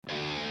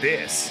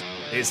This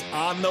is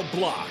On the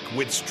Block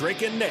with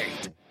Strick and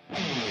Nate.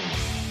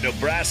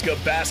 Nebraska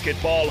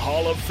Basketball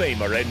Hall of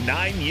Famer and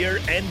 9-year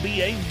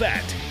NBA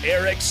vet,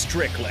 Eric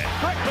Strickland.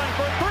 Strickland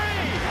for three!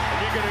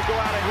 And you're going to go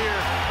out of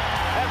here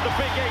as the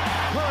Big 8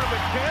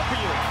 tournament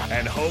champion.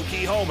 And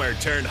Hokie Homer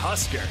turned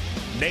Husker,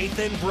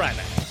 Nathan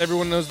Brennan.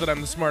 Everyone knows that I'm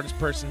the smartest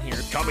person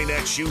here. Coming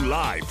at you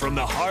live from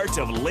the heart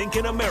of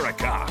Lincoln,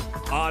 America.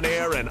 On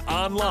air and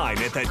online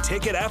at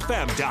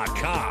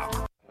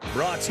theticketfm.com.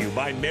 Brought to you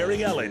by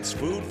Mary Ellen's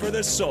Food for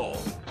the Soul.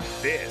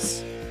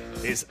 This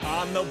is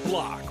On the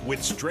Block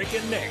with Strick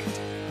and Nate.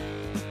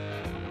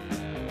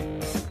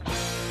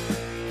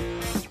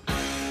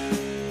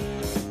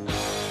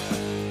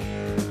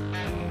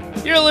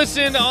 You're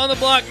listening to On the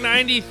Block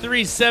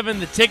 93.7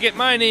 The Ticket.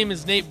 My name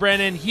is Nate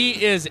Brennan.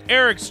 He is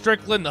Eric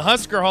Strickland, the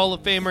Husker Hall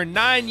of Famer,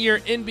 9-year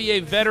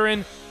NBA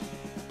veteran.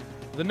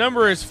 The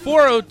number is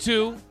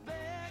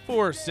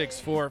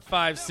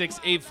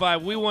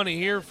 402-464-5685. We want to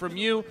hear from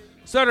you.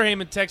 Sutter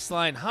Heyman text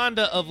line,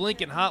 Honda of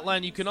Lincoln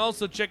hotline. You can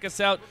also check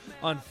us out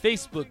on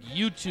Facebook,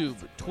 YouTube,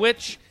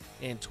 Twitch,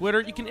 and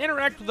Twitter. You can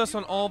interact with us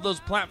on all of those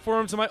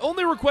platforms. And my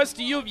only request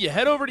to you, if you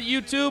head over to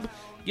YouTube,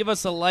 give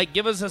us a like,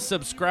 give us a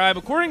subscribe.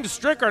 According to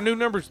Strick, our new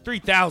number is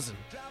 3,000.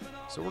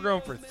 So we're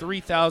going for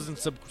 3,000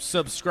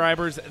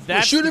 subscribers.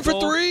 That's we're shooting for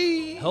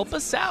 3. Help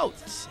us out.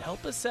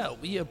 Help us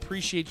out. We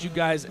appreciate you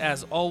guys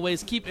as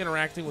always. Keep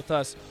interacting with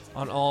us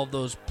on all of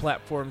those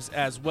platforms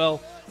as well.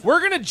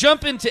 We're going to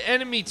jump into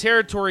enemy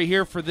territory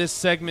here for this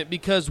segment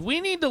because we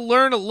need to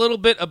learn a little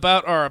bit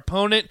about our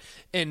opponent,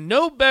 and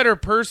no better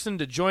person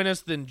to join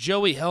us than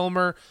Joey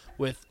Helmer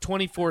with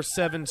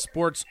 24/7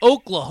 Sports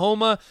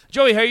Oklahoma.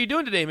 Joey, how are you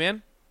doing today,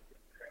 man?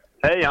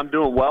 Hey, I'm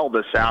doing well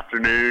this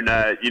afternoon.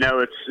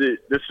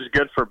 This is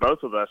good for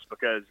both of us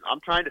because I'm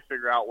trying to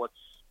figure out what's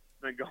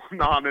been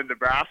going on in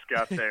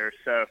Nebraska up there.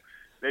 So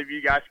maybe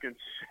you guys can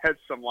shed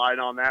some light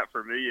on that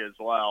for me as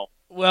well.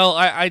 Well,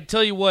 I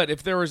tell you what,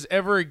 if there was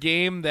ever a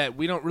game that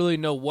we don't really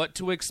know what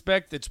to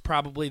expect, it's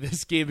probably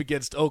this game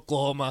against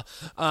Oklahoma.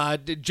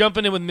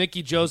 Jumping in with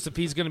Mickey Joseph,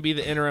 he's going to be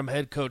the interim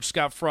head coach.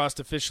 Scott Frost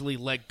officially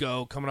let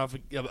go, coming off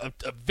a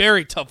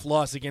very tough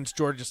loss against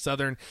Georgia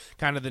Southern,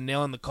 kind of the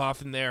nail in the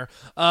coffin there.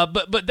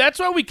 But that's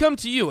why we come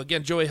to you.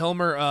 Again, Joey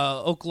Helmer,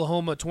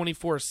 Oklahoma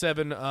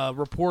 24/7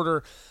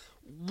 reporter.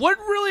 What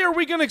really are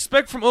we going to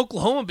expect from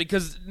Oklahoma?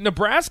 Because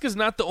Nebraska's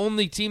not the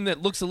only team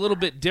that looks a little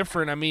bit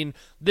different. I mean,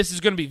 this is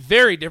going to be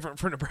very different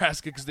for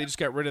Nebraska because they just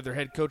got rid of their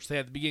head coach they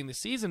had at the beginning of the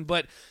season.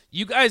 But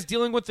you guys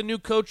dealing with the new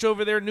coach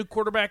over there, new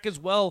quarterback as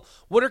well.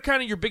 What are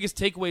kind of your biggest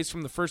takeaways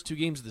from the first 2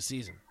 games of the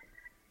season?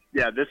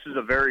 Yeah, this is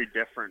a very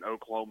different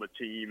Oklahoma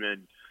team,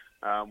 and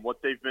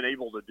what they've been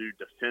able to do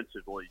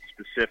defensively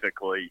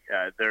specifically.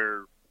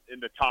 They're in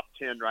the top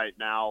 10 right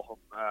now.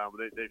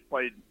 They've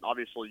played,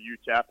 obviously,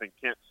 UTEP and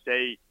Kent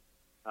State.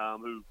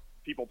 Who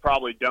people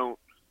probably don't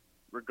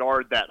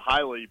regard that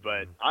highly,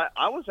 but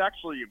I was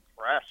actually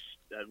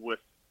impressed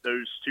with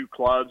those 2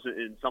 clubs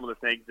and some of the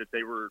things that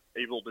they were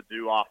able to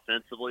do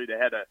offensively. They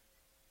had a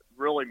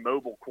really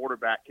mobile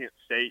quarterback, Kent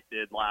State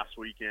did last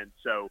weekend.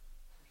 So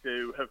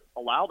to have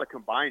allowed a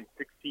combined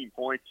 16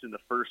 points in the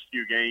first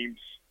few games,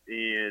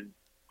 and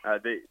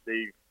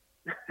they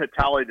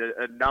tallied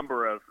a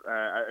number of,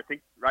 I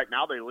think right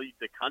now they lead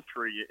the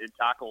country in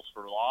tackles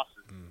for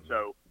losses.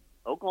 So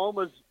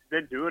Oklahoma's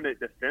been doing it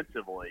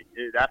defensively.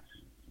 That's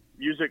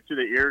music to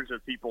the ears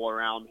of people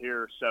around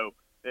here. So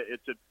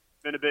it's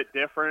been a bit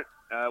different,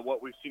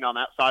 what we've seen on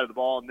that side of the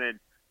ball. And then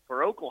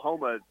for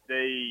Oklahoma,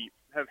 they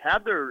have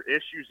had their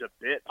issues a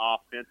bit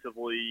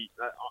offensively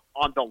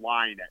on the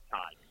line at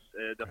times.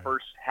 The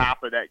first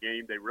half of that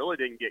game, they really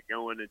didn't get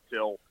going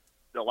until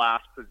the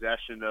last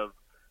possession of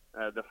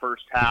the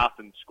first half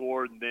and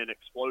scored and then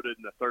exploded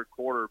in the third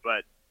quarter.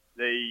 But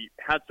they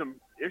had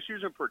some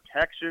issues in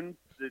protection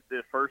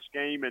the first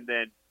game, and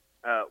then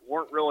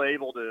weren't really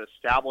able to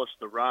establish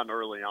the run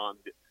early on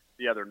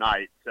the other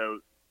night.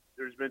 So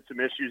there's been some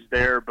issues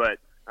there, but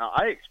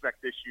I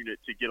expect this unit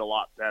to get a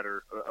lot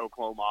better,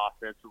 Oklahoma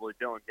offensively.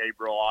 Dylan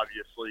Gabriel,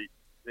 obviously,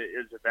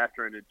 is a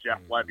veteran in Jeff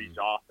Levy's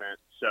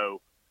offense.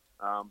 So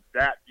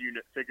that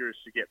unit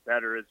figures to get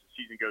better as the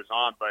season goes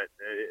on, but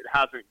it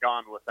hasn't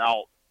gone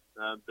without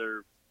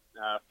their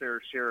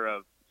fair share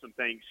of some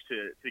things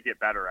to get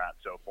better at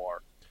so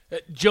far.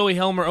 Joey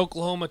Helmer,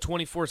 Oklahoma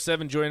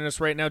 24/7, joining us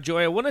right now.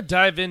 Joey, I want to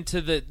dive into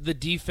the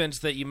defense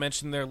that you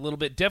mentioned there a little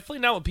bit. Definitely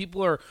not what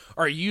people are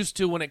used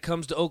to when it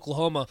comes to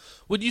Oklahoma.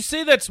 Would you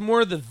say that's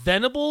more the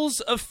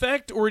Venables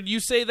effect, or would you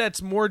say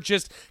that's more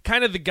just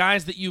kind of the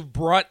guys that you've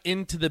brought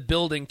into the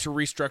building to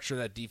restructure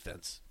that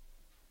defense?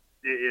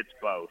 It's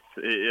both.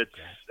 It's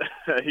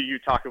you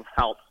talk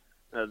about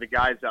the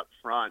guys up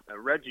front.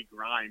 Reggie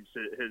Grimes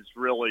has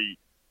really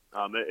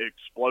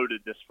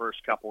exploded this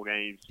first couple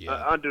games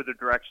under the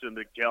direction of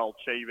Miguel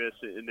Chavis,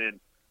 and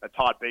then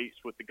Todd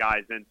Bates with the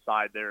guys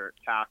inside there at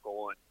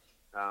tackle.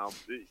 And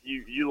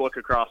you look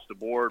across the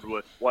board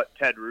with what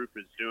Ted Roof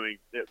is doing.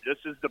 This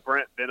is the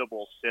Brent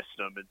Venables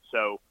system, and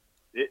so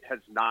it has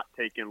not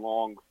taken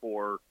long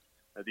for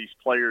these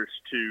players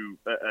to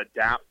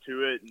adapt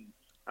to it. And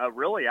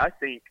really, I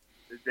think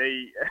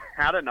they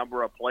had a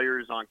number of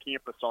players on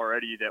campus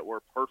already that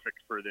were perfect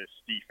for this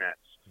defense.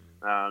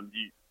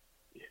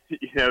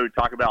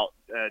 Talk about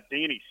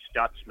Danny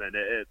Stutzman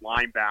at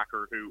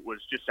linebacker, who was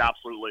just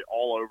absolutely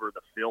all over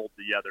the field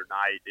the other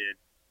night. And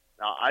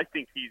I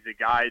think he's a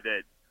guy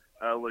that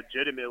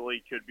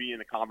legitimately could be in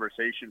the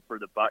conversation for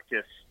the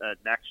Butkus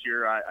next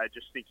year. I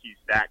just think he's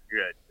that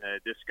good.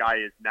 This guy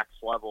is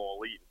next level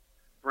elite.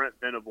 Brent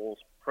Venables,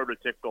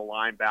 prototypical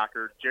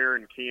linebacker.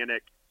 Jaron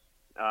Kanik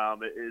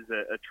is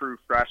a true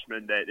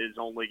freshman that is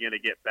only going to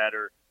get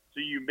better.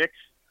 So you mix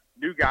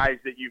new guys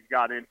that you've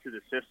got into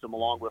the system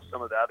along with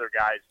some of the other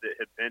guys that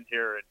have been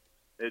here,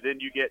 and then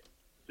you get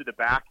to the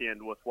back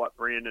end with what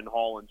Brandon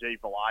Hall and Jay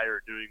Valai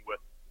are doing with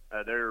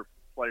their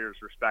players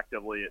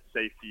respectively at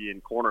safety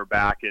and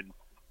cornerback. And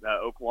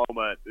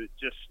Oklahoma,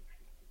 just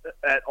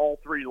at all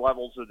three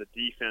levels of the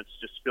defense,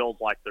 just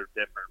feels like they're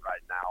different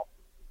right now.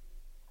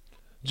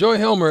 Joey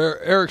Helmer,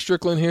 Eric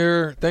Strickland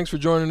here. Thanks for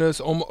joining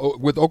us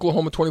with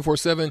Oklahoma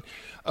 24/7.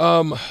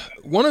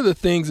 One of the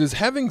things is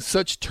having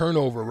such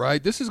turnover,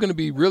 right? This is going to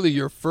be really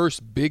your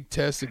first big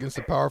test against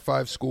a Power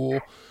 5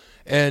 school.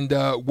 And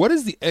what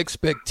is the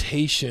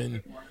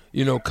expectation,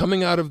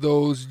 coming out of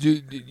those?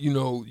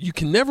 You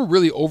can never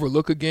really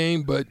overlook a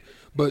game, but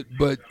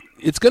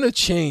it's going to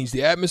change.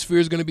 The atmosphere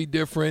is going to be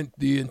different.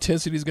 The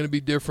intensity is going to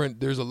be different.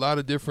 There's a lot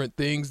of different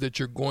things that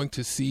you're going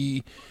to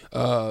see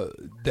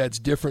that's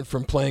different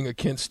from playing at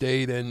Kent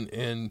State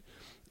and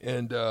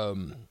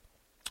the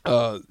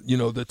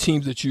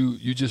teams that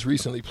you just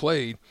recently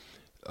played.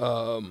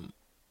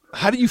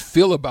 How do you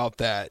feel about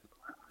that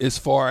as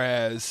far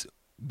as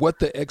what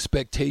the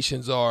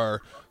expectations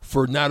are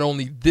for not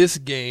only this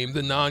game,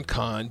 the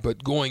non-con,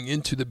 but going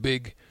into the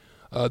Big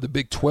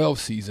 12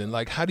 season?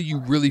 Like, how do you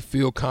really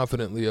feel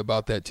confidently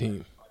about that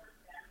team?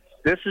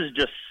 This is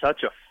just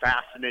such a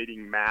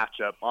fascinating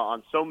matchup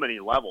on so many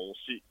levels.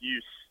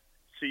 You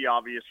see,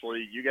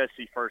 obviously, you guys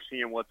see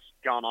firsthand what's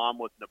gone on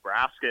with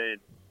Nebraska,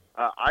 and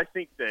I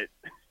think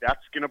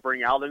that's going to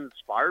bring out an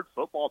inspired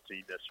football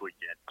team this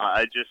weekend.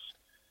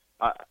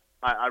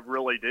 I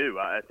really do.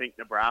 I think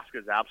Nebraska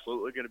is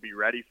absolutely going to be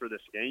ready for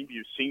this game.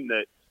 You've seen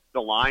the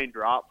line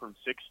drop from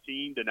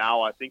 16 to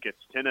now I think it's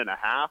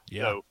 10.5.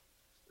 Yeah. So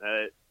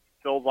it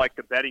feels like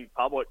the betting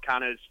public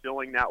kind of is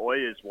feeling that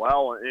way as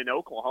well. In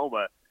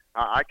Oklahoma,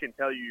 I can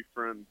tell you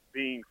from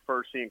being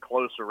firsthand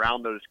close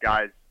around those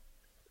guys,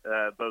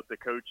 both the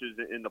coaches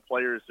and the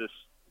players this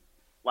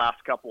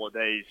last couple of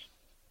days,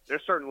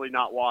 they're certainly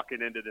not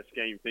walking into this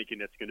game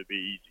thinking it's going to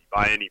be easy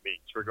by any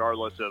means,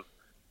 regardless of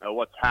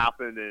what's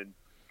happened and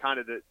kind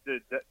of the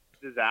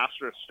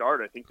disastrous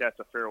start. I think that's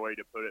a fair way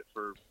to put it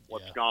for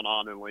what's gone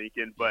on in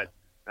Lincoln. But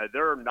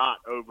they're not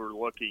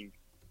overlooking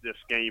this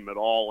game at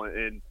all,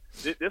 and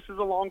this is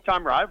a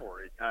long-time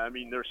rivalry. I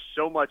mean, there's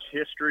so much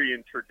history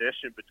and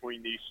tradition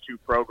between these two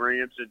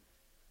programs, and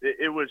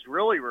it was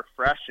really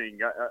refreshing.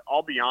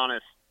 I'll be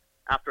honest,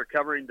 after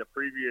covering the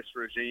previous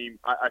regime,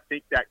 I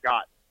think that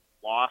got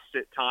lost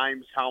at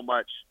times, how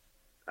much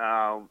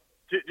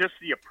just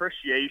the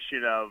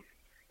appreciation of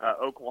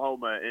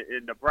Oklahoma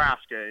and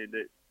Nebraska and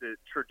the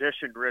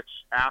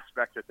tradition-rich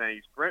aspect of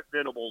things. Brent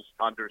Venables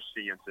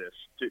understands this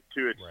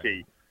to its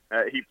T.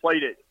 He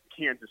played at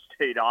Kansas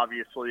State,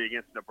 obviously,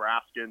 against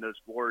Nebraska in those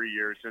glory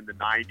years in the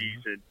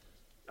 90s, and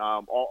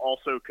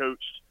also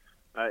coached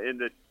in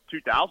the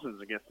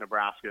 2000s against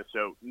Nebraska,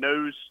 so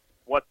knows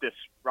what this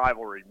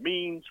rivalry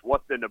means,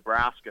 what the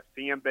Nebraska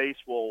fan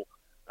base will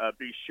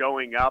be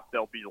showing up.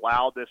 They'll be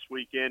loud this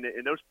weekend,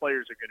 and those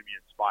players are going to be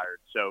inspired.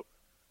 So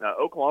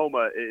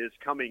Oklahoma is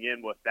coming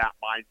in with that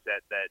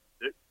mindset that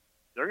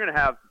they're going to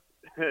have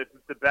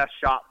the best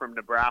shot from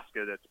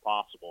Nebraska that's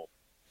possible.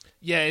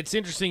 Yeah, it's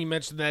interesting you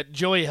mentioned that.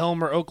 Joey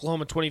Helmer,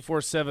 Oklahoma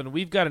 24/7.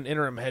 We've got an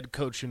interim head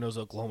coach who knows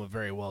Oklahoma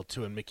very well,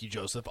 too, and Mickey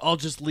Joseph. I'll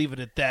just leave it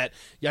at that.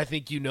 Yeah, I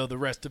think you know the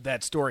rest of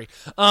that story.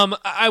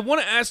 I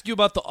want to ask you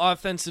about the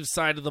offensive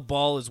side of the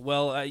ball as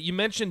well. You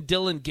mentioned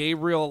Dylan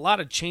Gabriel, a lot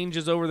of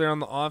changes over there on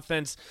the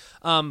offense.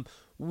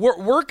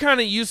 We're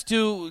kind of used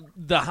to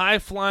the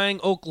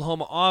high-flying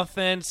Oklahoma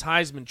offense,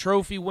 Heisman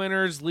Trophy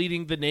winners,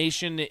 leading the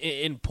nation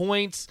in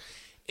points.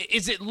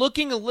 Is it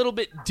looking a little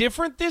bit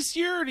different this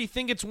year, or do you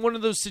think it's one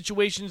of those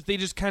situations they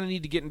just kind of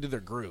need to get into their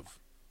groove?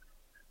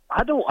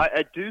 I do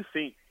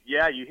think,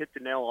 you hit the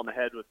nail on the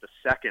head with the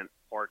second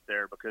part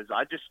there, because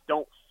I just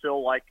don't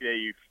feel like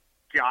they've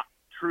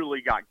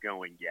truly got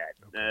going yet.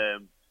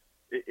 Okay.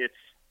 It's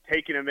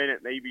taken a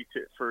minute maybe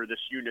for this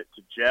unit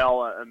to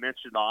gel. I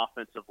mentioned the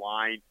offensive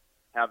line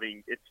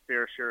having its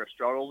fair share of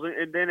struggles,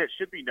 and then it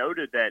should be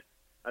noted that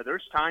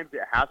there's times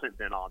it hasn't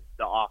been on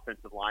the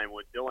offensive line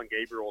when Dylan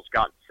Gabriel's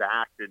gotten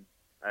sacked, and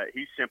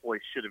he simply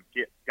should have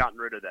gotten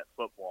rid of that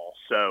football.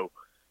 So,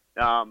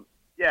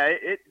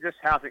 it just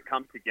hasn't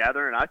come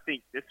together, and I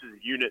think this is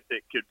a unit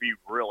that could be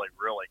really,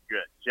 really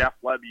good. Jeff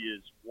Levy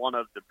is one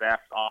of the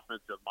best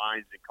offensive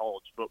minds in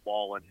college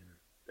football, and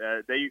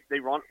they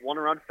want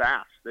to run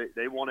fast.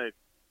 They want to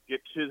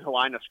get to the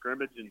line of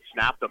scrimmage and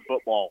snap the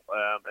football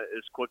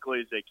as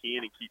quickly as they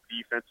can and keep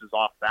defenses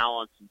off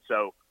balance. And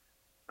so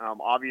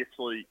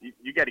Obviously,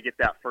 you got to get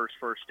that first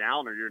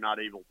down, or you're not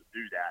able to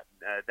do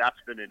that. That's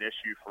been an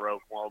issue for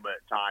Oklahoma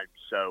at times.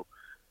 So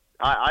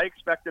I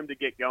expect them to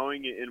get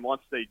going, and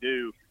once they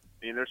do,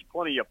 there's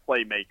plenty of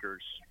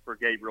playmakers for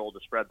Gabriel to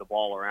spread the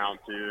ball around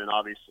to, and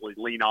obviously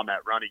lean on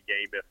that running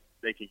game if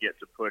they can get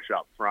to push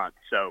up front.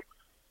 So,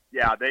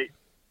 yeah,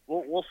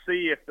 we'll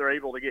see if they're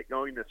able to get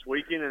going this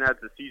weekend and as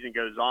the season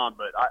goes on,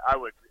 but I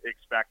would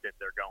expect that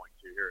they're going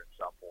to here at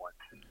some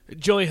point.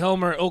 Joey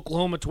Helmer,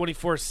 Oklahoma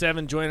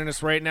 24/7, joining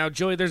us right now.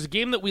 Joey, there's a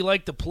game that we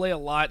like to play a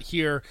lot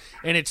here,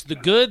 and it's the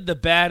good, the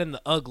bad, and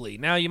the ugly.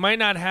 Now, you might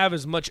not have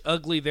as much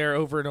ugly there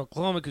over in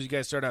Oklahoma because you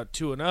guys start out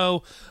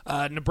 2-0.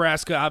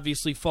 Nebraska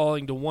obviously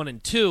falling to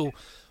 1-2.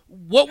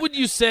 What would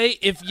you say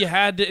if you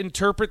had to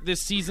interpret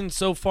this season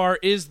so far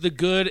is the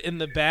good and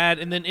the bad,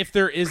 and then if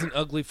there is an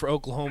ugly for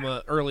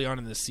Oklahoma early on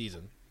in this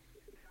season?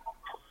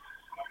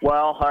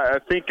 Well, I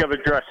think I've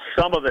addressed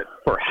some of it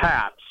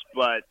perhaps,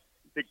 but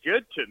the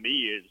good to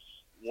me is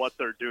what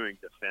they're doing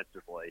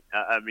defensively.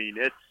 I mean,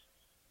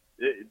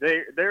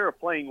 they're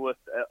playing with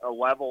a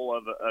level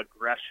of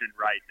aggression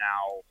right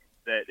now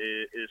that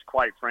is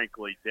quite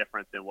frankly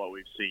different than what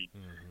we've seen.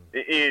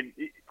 And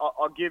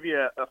I'll give you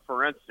a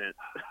for instance,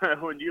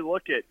 when you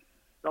look at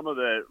some of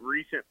the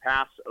recent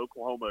past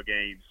Oklahoma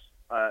games,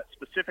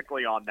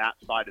 specifically on that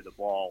side of the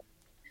ball,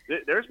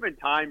 there's been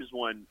times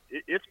when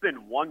it's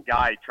been one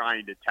guy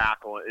trying to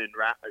tackle and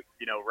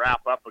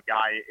wrap up a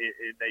guy,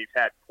 and they've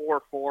had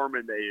poor form,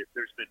 and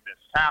there's been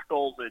missed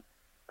tackles. And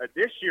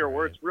this year,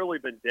 where it's really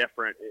been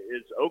different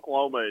is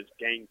Oklahoma is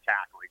gang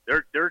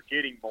tackling. They're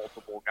getting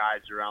multiple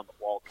guys around the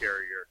ball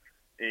carrier,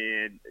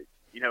 and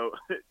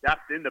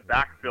that's in the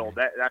backfield.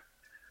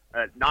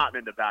 That's not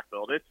in the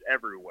backfield. It's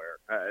everywhere.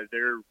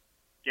 They're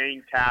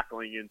gang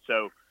tackling, and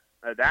so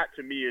that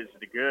to me is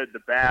the good. The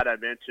bad, I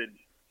mentioned.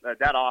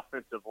 That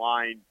offensive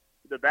line,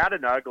 the bad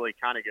and the ugly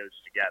kind of goes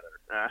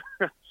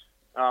together.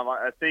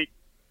 I think,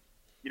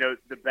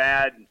 the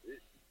bad,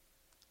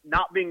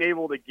 not being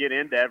able to get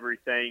into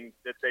everything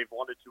that they've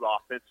wanted to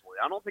offensively.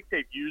 I don't think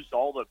they've used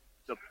all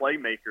the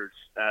playmakers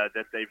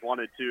that they've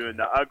wanted to. And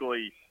the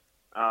ugly,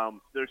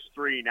 there's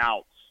 3 and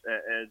outs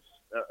as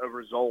a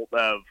result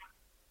of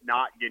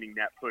not getting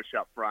that push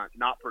up front,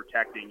 not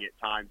protecting at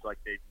times like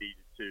they've needed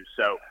to.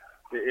 So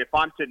if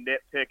I'm to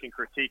nitpick and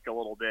critique a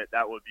little bit,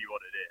 that would be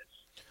what it is.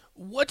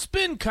 What's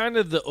been kind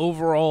of the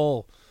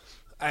overall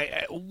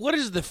what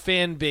has the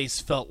fan base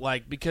felt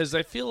like? Because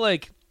I feel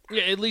like,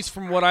 at least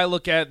from what I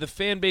look at, the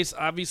fan base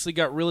obviously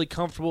got really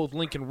comfortable with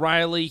Lincoln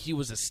Riley. He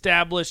was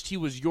established. He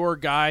was your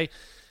guy.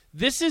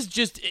 This is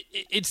just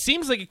it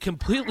seems like a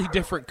completely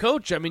different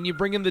coach. I mean, you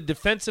bring in the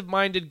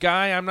defensive-minded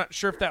guy. I'm not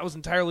sure if that was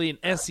entirely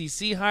an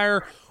SEC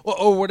hire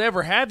or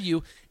whatever have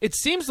you. It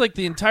seems like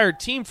the entire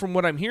team, from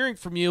what I'm hearing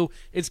from you,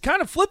 is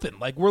kind of flipping.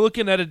 Like, we're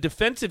looking at a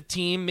defensive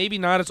team, maybe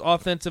not as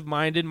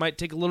offensive-minded, might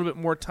take a little bit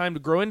more time to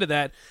grow into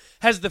that.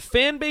 Has the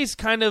fan base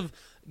kind of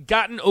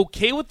gotten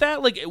okay with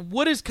that? Like,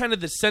 what is kind of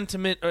the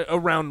sentiment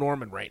around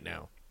Norman right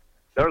now?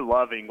 They're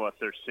loving what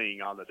they're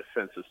seeing on the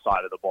defensive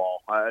side of the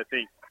ball. I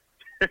think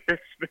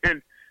it's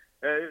been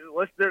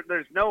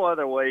there's no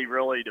other way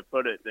really to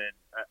put it than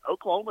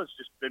Oklahoma's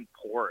just been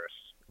porous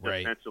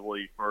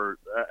defensively for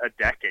a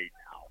decade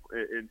now,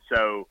 and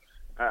so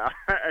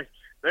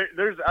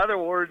there's other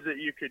words that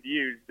you could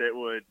use that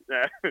would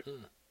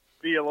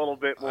be a little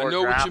bit more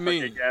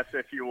graphic, I guess,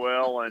 if you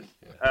will, and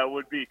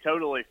would be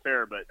totally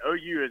fair. But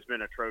OU has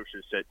been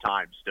atrocious at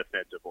times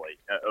defensively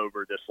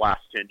over this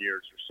last 10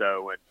 years or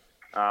so,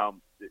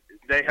 and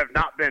they have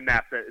not been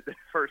that the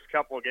first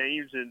couple of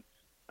games, and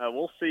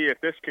we'll see if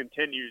this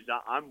continues.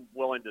 I'm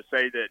willing to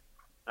say that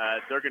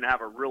they're going to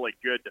have a really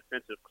good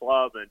defensive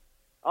club, and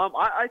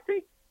I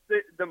think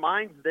the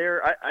mind's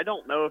there. I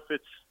don't know if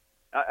it's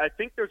 – I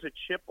think there's a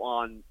chip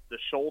on the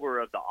shoulder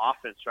of the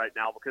offense right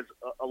now because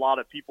a lot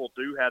of people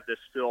do have this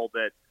feel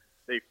that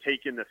they've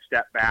taken the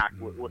step back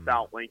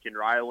without Lincoln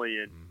Riley,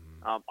 and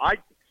I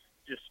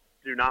just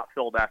do not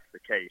feel that's the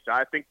case.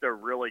 I think they're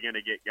really going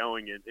to get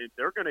going, and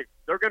they're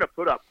going to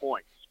put up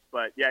points.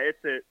 But, yeah,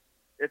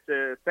 it's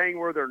a thing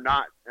where they're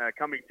not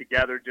coming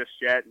together just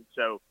yet. And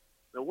so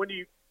when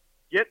you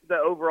get the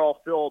overall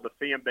feel of the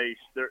fan base,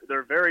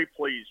 they're very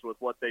pleased with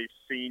what they've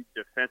seen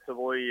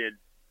defensively and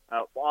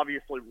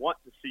obviously want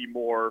to see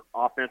more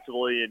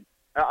offensively. And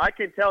I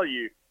can tell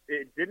you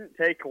it didn't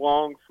take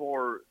long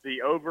for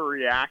the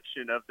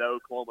overreaction of the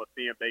Oklahoma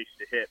fan base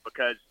to hit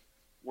because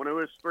when it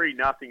was 3-0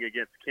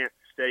 against Kent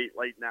State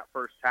late in that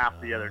first half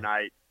the other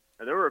night,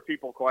 there were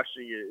people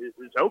questioning,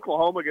 is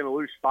Oklahoma going to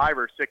lose 5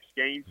 or 6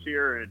 games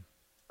here? And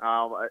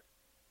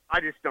I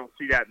just don't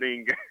see that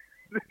being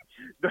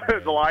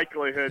the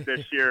likelihood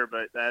this year,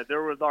 but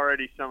there was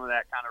already some of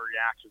that kind of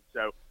reaction.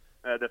 So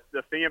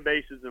the fan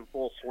base is in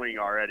full swing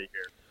already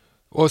here.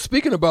 Well,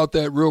 speaking about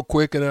that real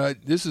quick, and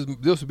this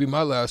will be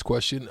my last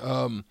question.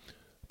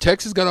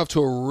 Texas got off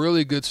to a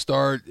really good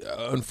start.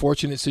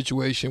 Unfortunate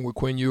situation with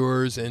Quinn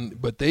Ewers,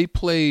 but they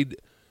played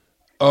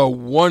a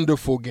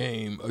wonderful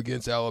game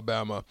against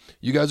Alabama.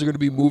 You guys are going to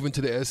be moving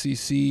to the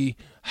SEC.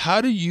 How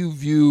do you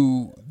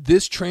view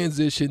this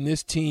transition,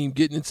 this team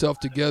getting itself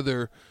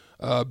together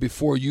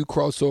before you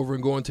cross over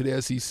and go into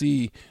the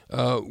SEC?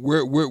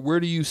 Where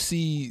do you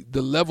see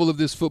the level of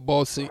this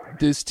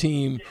this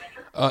team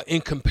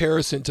in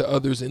comparison to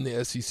others in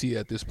the SEC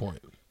at this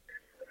point?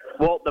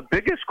 Well, the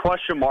biggest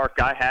question mark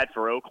I had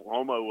for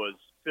Oklahoma was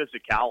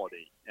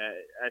physicality.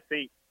 I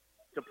think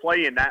to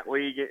play in that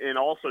league and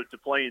also to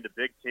play in the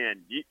Big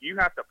Ten, you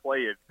have to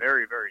play a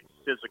very, very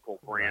physical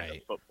brand of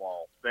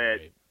football that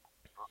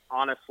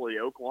honestly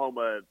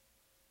Oklahoma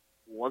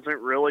wasn't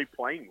really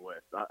playing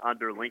with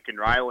under Lincoln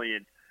Riley.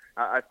 And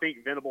I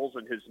think Venables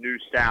and his new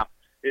staff,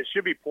 it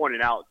should be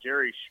pointed out,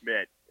 Jerry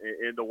Schmidt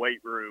in the weight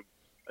room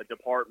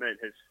department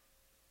has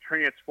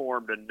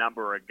transformed a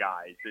number of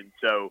guys. And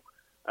so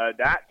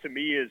that to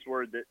me is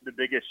where the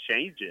biggest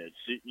change is.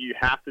 You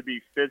have to be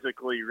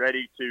physically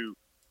ready to,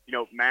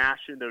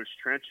 mash in those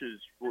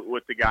trenches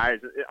with the guys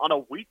on a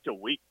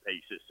week-to-week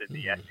basis in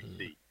the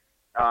SEC.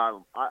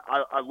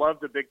 I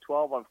love the Big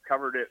 12. I've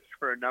covered it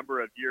for a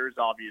number of years,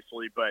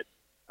 obviously, but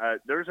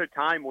there's a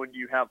time when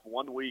you have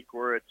 1 week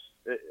where it's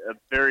a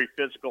very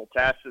physical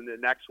test, and the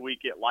next week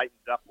it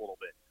lightens up a little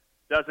bit.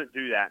 Doesn't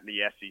do that in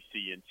the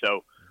SEC, and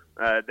so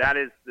that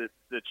is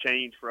the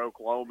change for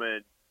Oklahoma.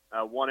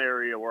 And one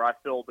area where I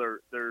feel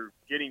they're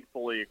getting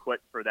fully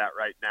equipped for that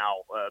right now,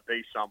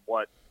 based on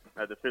what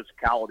the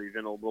physicality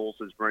Venables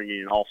is bringing,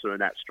 and also in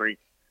that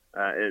strength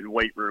and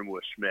weight room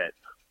with Schmidt.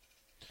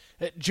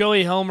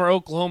 Joey Helmer,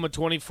 Oklahoma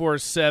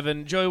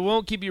 24/7. Joey, we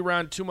won't keep you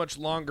around too much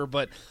longer,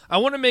 but I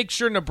want to make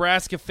sure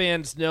Nebraska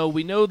fans know,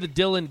 we know the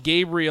Dylan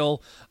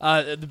Gabriel,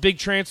 the big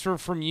transfer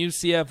from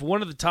UCF,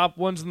 one of the top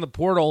ones in the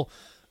portal.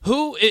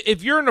 Who,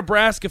 if you're a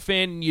Nebraska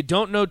fan and you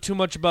don't know too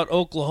much about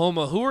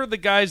Oklahoma, who are the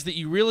guys that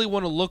you really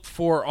want to look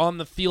for on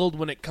the field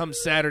when it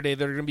comes Saturday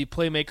that are going to be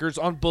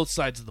playmakers on both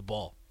sides of the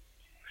ball?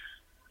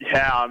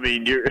 Yeah, I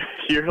mean,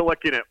 you're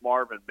looking at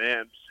Marvin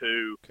Mims,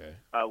 who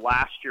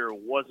last year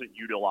wasn't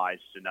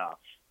utilized enough.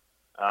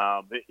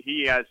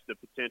 He has the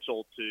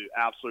potential to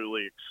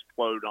absolutely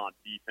explode on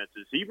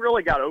defenses. He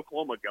really got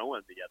Oklahoma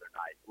going the other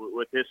night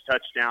with his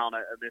touchdown.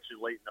 I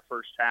mentioned late in the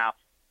first half.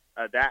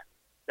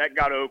 That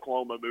got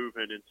Oklahoma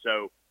moving, and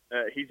so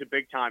he's a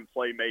big-time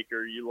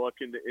playmaker. You look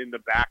in the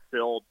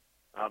backfield,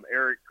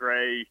 Eric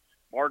Gray,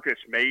 Marcus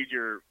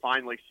Major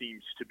finally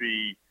seems to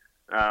be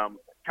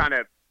kind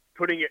of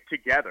putting it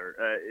together.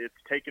 It's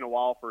taken a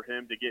while for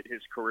him to get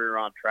his career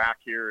on track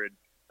here, and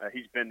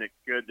he's been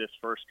good this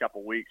first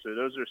couple weeks. So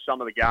those are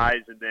some of the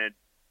guys. And then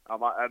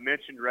I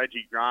mentioned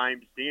Reggie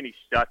Grimes, Danny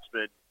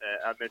Stutzman.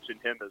 I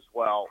mentioned him as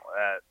well.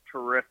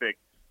 Terrific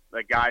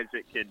guys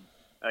that can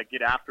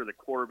get after the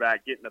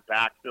quarterback, get in the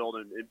backfield,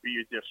 and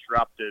be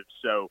disruptive.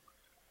 So,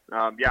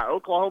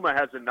 Oklahoma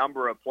has a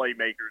number of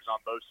playmakers on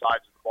both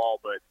sides of the ball,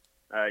 but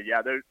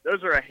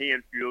those are a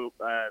handful.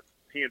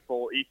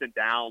 Ethan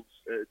Downs,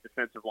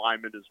 defensive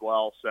lineman as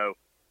well. So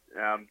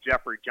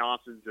Jeffrey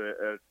Johnson's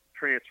a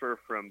transfer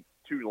from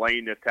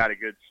Tulane that's had a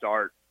good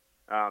start.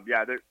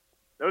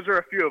 Those are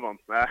a few of them.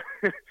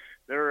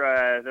 There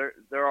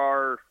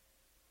are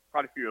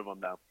quite a few of them,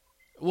 though.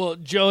 Well,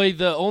 Joey,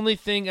 the only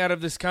thing out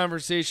of this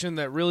conversation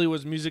that really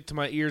was music to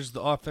my ears,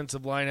 the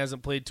offensive line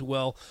hasn't played too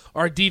well.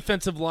 Our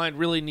defensive line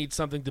really needs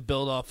something to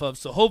build off of.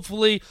 So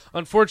hopefully,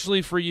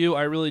 unfortunately for you,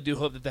 I really do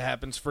hope that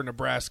happens for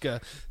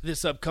Nebraska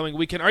this upcoming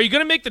weekend. Are you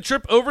going to make the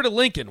trip over to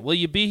Lincoln? Will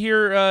you be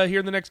here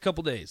in the next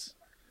couple days?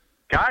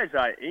 Guys,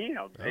 I am.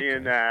 Okay.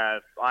 And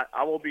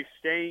I will be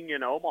staying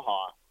in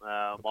Omaha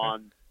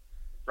on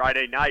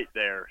Friday night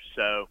there.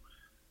 So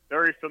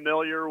very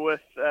familiar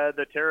with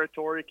the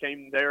territory.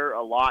 Came there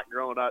a lot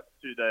growing up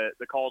to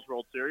the College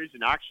World Series,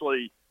 and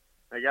actually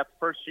I got the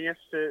first chance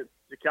to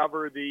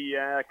cover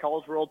the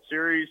College World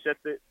Series at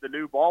the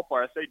new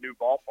ballpark. I say new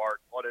ballpark,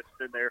 but it's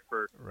been there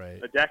for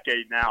a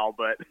decade now.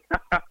 But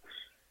that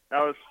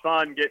was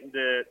fun getting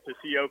to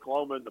see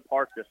Oklahoma in the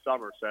park this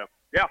summer. So,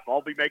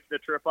 I'll be making the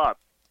trip up.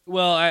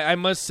 Well, I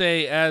must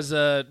say, as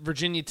a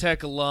Virginia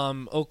Tech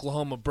alum,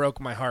 Oklahoma broke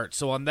my heart.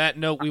 So on that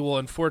note, we will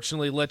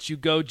unfortunately let you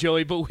go,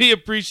 Joey, but we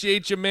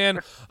appreciate you,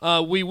 man.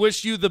 We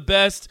wish you the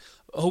best.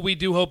 We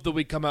do hope that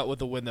we come out with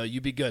a win, though.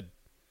 You be good.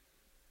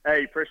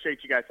 Hey, appreciate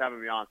you guys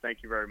having me on.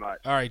 Thank you very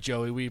much. All right,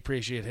 Joey, we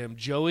appreciate him.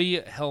 Joey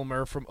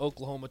Helmer from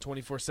Oklahoma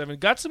 24/7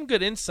 got some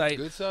good insight.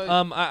 Good side.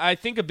 I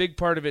think a big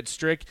part of it,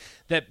 Strick,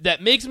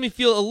 that makes me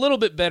feel a little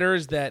bit better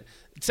is that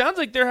it sounds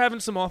like they're having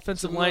some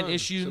offensive line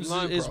issues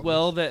as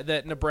well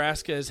that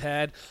Nebraska has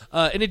had.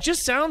 And it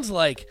just sounds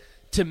like,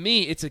 to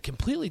me, it's a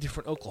completely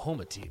different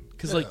Oklahoma team.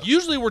 Because,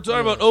 usually we're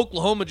talking about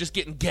Oklahoma just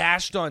getting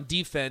gashed on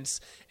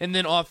defense, and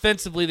then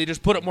offensively they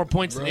just put up more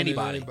points than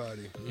anybody.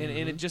 Mm-hmm.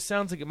 And it just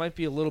sounds like it might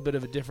be a little bit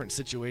of a different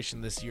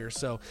situation this year.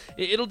 So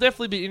it'll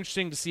definitely be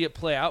interesting to see it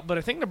play out. But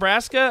I think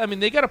Nebraska,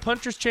 they got a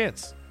puncher's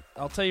chance.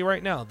 I'll tell you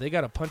right now, they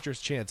got a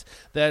puncher's chance.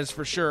 That is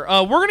for sure.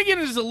 We're going to get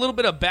into a little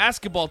bit of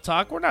basketball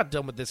talk. We're not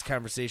done with this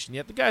conversation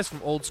yet. The guys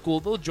from Old School,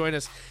 they'll join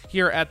us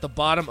here at the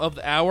bottom of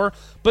the hour.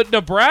 But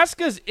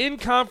Nebraska's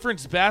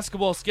in-conference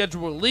basketball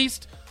schedule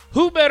released.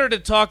 who better to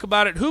talk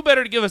about it? Who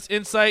better to give us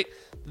insight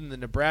than the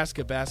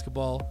Nebraska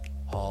Basketball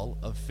Hall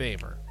of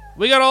Famer?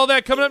 We got all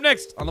that coming up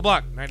next on The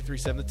Block,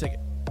 93.7 The Ticket.